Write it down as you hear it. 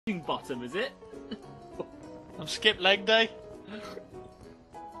bottom, is it? I'm skip leg day.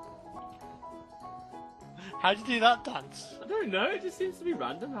 How'd you do that dance? I don't know, it just seems to be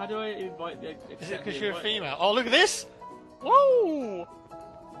random. How do I invite the... Is it because you're a female? Oh, look at this! Whoa!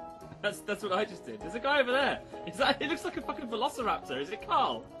 That's what I just did. There's a guy over there. Is that? It looks like a fucking velociraptor. Is it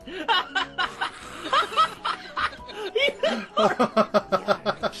Carl?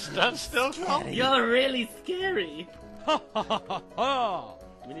 Stand still, Carl. You're really scary.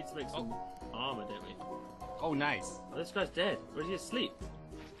 We need to make some armor, don't we? Oh, nice. Oh, this guy's dead. Or is he asleep?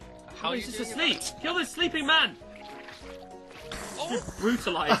 How are he's you just doing asleep. Kill this sleeping man. Oh.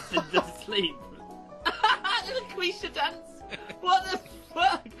 Brutalized into sleep. The Quisha dance. What the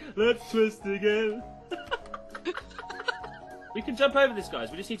fuck? Let's twist again. We can jump over this,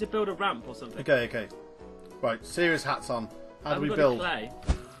 guys. We just need to build a ramp or something. Okay. Right, serious hats on. How do we got build? Clay.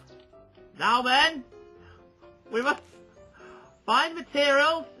 Now then, we must find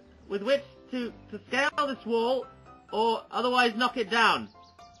materials with which to scale this wall, or otherwise knock it down.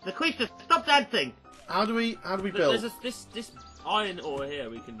 Laquisha, stop dancing! How do we build? There's this iron ore here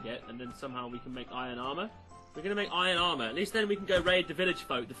we can get, and then somehow we can make iron armor. We're gonna make iron armor. At least then we can go raid the village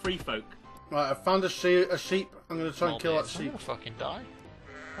folk, the free folk. Right, I found a sheep. I'm gonna try and kill that I'm sheep. gonna fucking die.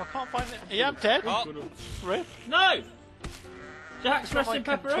 I can't find it. Yeah, I'm dead. Oh. Rip. No! Jack's My resting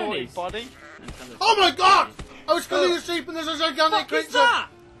contorted pepperonis. body. Oh my god! I was killing a sheep and there's a gigantic What creature. is that?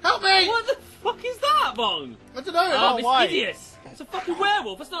 Help me! What the fuck is that, Bong? I don't know. Oh, it's why? hideous. It's a fucking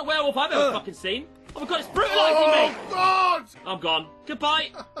werewolf. That's not a werewolf I've ever fucking seen. Oh my god, it's brutalising Oh me. god! I'm gone. Goodbye.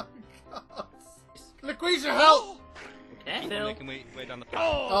 Laquisha, help! Okay, We're Phil. making way down the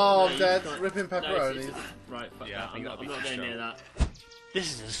Oh, No, I'm dead. you can't- Ripping No, pepperonis. right, fuck Yeah, I that. think I'm that'd be not too going strong. near that.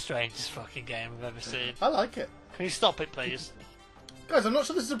 This is the strangest fucking game I've ever seen. I like it. Can you stop it, please? Guys, I'm not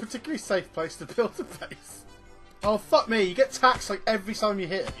sure this is a particularly safe place to build a base. Oh, fuck me. You get taxed like every time you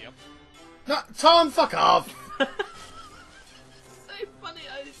hit. Yep. No, Tom, fuck off! So funny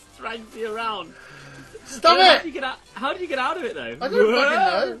how it drags you around. Stop How it! did you get out? How did you get out of it though? I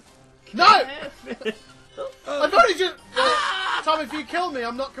don't fucking know. No! I've already just... Tom, if you kill me,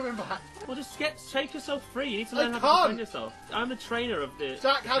 I'm not coming back. Well, just shake yourself free. You need to I learn how to can't. defend yourself. I'm the trainer of the.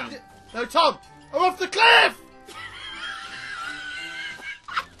 Jack, how camp. did... No, Tom! I'm off the cliff!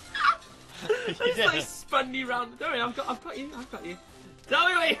 I just like spun you round. Don't worry, I've got you. Don't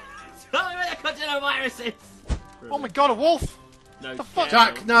worry, I got genoviruses. Oh my god, a wolf! No, The fuck?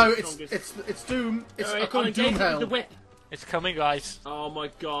 Jack, no, Strongest. it's Doom. It's Don't worry, I call I'll it Doom engage it with Hell. the whip. It's coming, guys. Oh my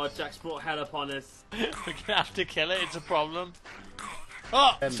god, Jack's brought hell upon us. We're gonna have to kill it, it's a problem.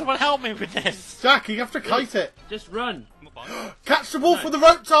 Oh, someone help me with this! Jack, you have to kite it. Just run. Catch the wolf with the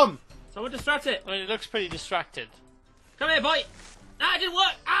rope, Tom! Someone distract it. I mean, it looks pretty distracted. Come here, boy. Ah, it didn't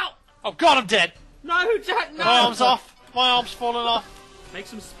work. Ow! Oh god, I'm dead! No, Jack, no! My arm's off! My arm's falling off! Make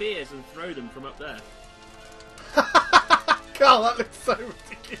some spears and throw them from up there. Carl, that looks so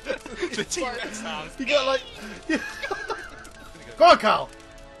ridiculous. The T-Rex sounds. You got like... Go on, Carl!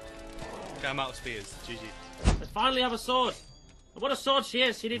 Okay, I'm out of spears. GG. I finally have a sword. And what a sword she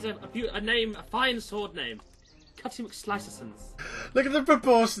is. She needs a name, a fine sword name. Cutty McSlicersons. Look at the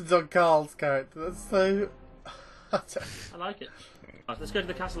proportions on Carl's character. That's so... I like it. Right, let's go to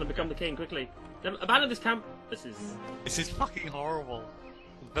the castle and become the king quickly. Then abandon this camp. This is fucking horrible.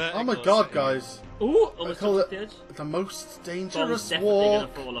 Oh my god, guys. Ooh, I almost call off the it edge. the most Bomb's dangerous definitely gonna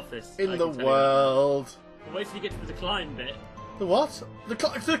walk fall off this. in I the can tell you. world. Wait till you get to the decline bit. The what? The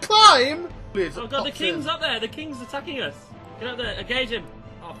climb? Oh god, the king's up there. The king's attacking us. Get up there. Engage him.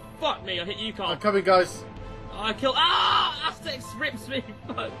 Oh fuck me! I hit you, Carl. I'm coming, guys. Oh, I killed. Ah! Aztecs rips me.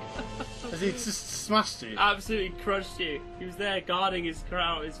 Fuck. Has he just smashed you? Absolutely crushed you. He was there guarding his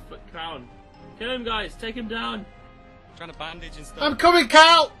crown. His crown. Kill him, guys. Take him down. Trying to bandage and stuff. I'm coming,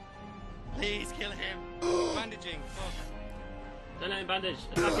 Carl! Please kill him! bandaging. Oh. Don't let him bandage.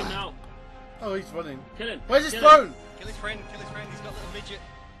 Attack him now. Oh, he's running. Kill him. Where's his Kill throne? him. Kill his friend. Kill his friend. He's got a little midget.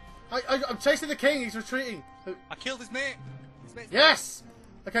 I'm chasing the king. He's retreating. I killed his mate. His mate's Yes!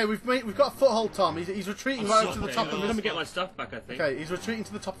 Okay, we've got a foothold, Tom. He's retreating right up to the top I'm of gonna his... get my stuff back, I think. Okay, he's retreating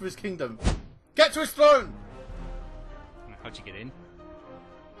to the top of his kingdom. Get to his throne! How'd you get in?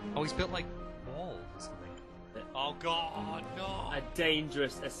 Oh, he's built like walls or something. Oh god, no. A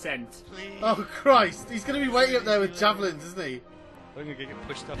dangerous ascent. Please. Oh, Christ. He's going to be waiting up there with javelins, isn't he? I'm gonna get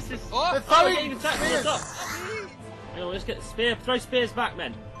pushed off. This is. Oh! They're Oh, we're throwing getting attacked. spears. What's up? Hang on, let's get the spear. Throw spears back,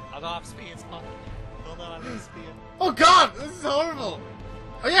 men. I don't have spears, man. Hold on, I need a spear. Oh, God! This is horrible!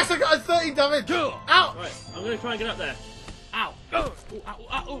 Oh, yes, I got a 13 damage! Ow! Right, I'm gonna try and get up there. Ow! Ooh, ow,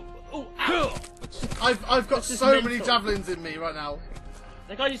 ow, ooh, ow! I've got This is so many mental. javelins in me right now.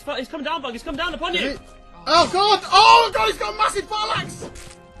 That guy, he's come down, Bug. He's come down upon you. Oh, God! Oh, God, he's got a massive phalanx!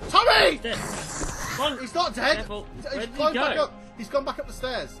 me! Dead. Bong. He's not dead. Careful. He's Where did he climbed back go? up. He's gone back up the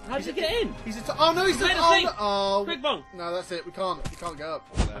stairs. How did you get in? Oh no, he's Made just. a Oh, thing. no. Oh. Quick, Bong. No, that's it. We can't go up.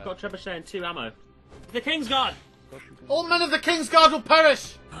 I've got Trebuchet and 2 ammo. The King's Guard. All men of the King's Guard will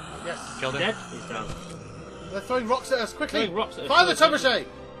perish. Yes. Killed him. Dead. He's down. They're throwing rocks at us quickly. Throwing rocks at us. Fire the trebuchet.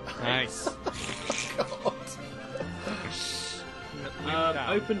 Nice. God.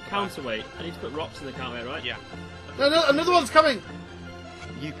 Open counterweight. I need to put rocks in the counterweight, right? Yeah. No, another one's coming.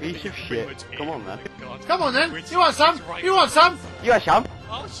 You piece of shit. Come on, man. God. Come on then. Which You want some? is right. You want some? You want some?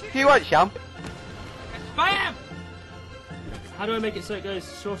 Oh shit. You want some? Bam! How do I make it so it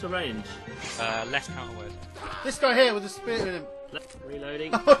goes shorter range? Less counterweight. This guy here with the spear in him.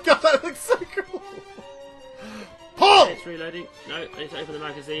 Reloading. Oh god, that looks so cool. Pull! It's reloading. No, I need to open the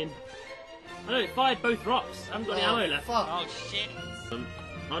magazine. Oh no, it fired both rocks. I haven't got any ammo left. Fuck. Oh shit.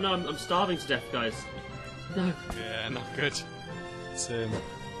 Oh no, I'm starving to death, guys. No. Yeah, not good. It's Oh,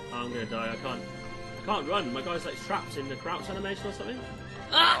 I'm gonna die. I can't run. My guy's like trapped in the crouch animation or something.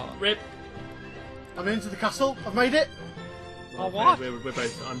 Ah! Rip. I'm into the castle. I've made it. Oh, what? We're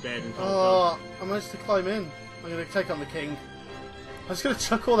both. I'm dead and can't Oh, I managed to climb in. I'm going to take on the king. I'm just going to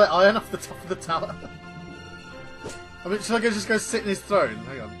chuck all that iron off the top of the tower. I mean, should I just go sit in his throne?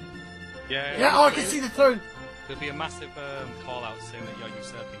 Hang on. Yeah. Yeah, oh, I can see the throne. There'll be a massive call out saying that you're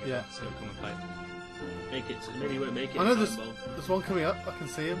usurping it. Yeah. So come and play. make it. Maybe he won't make it. I know in there's Fireball. one coming up. I can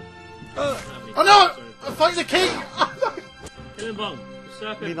see him. I don't have any Oh no! cards, I'm fighting the king! Kill him, Bong.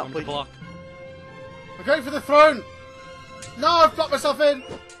 Usurp Leave him. that On the please. block. I'm going for the throne! No, I've blocked myself in!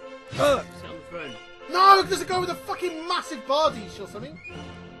 Sit on the throne. No, there's a guy with a fucking massive bardiche or something.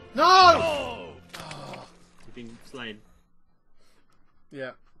 No! You've been slain.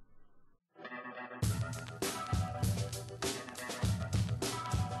 Yeah.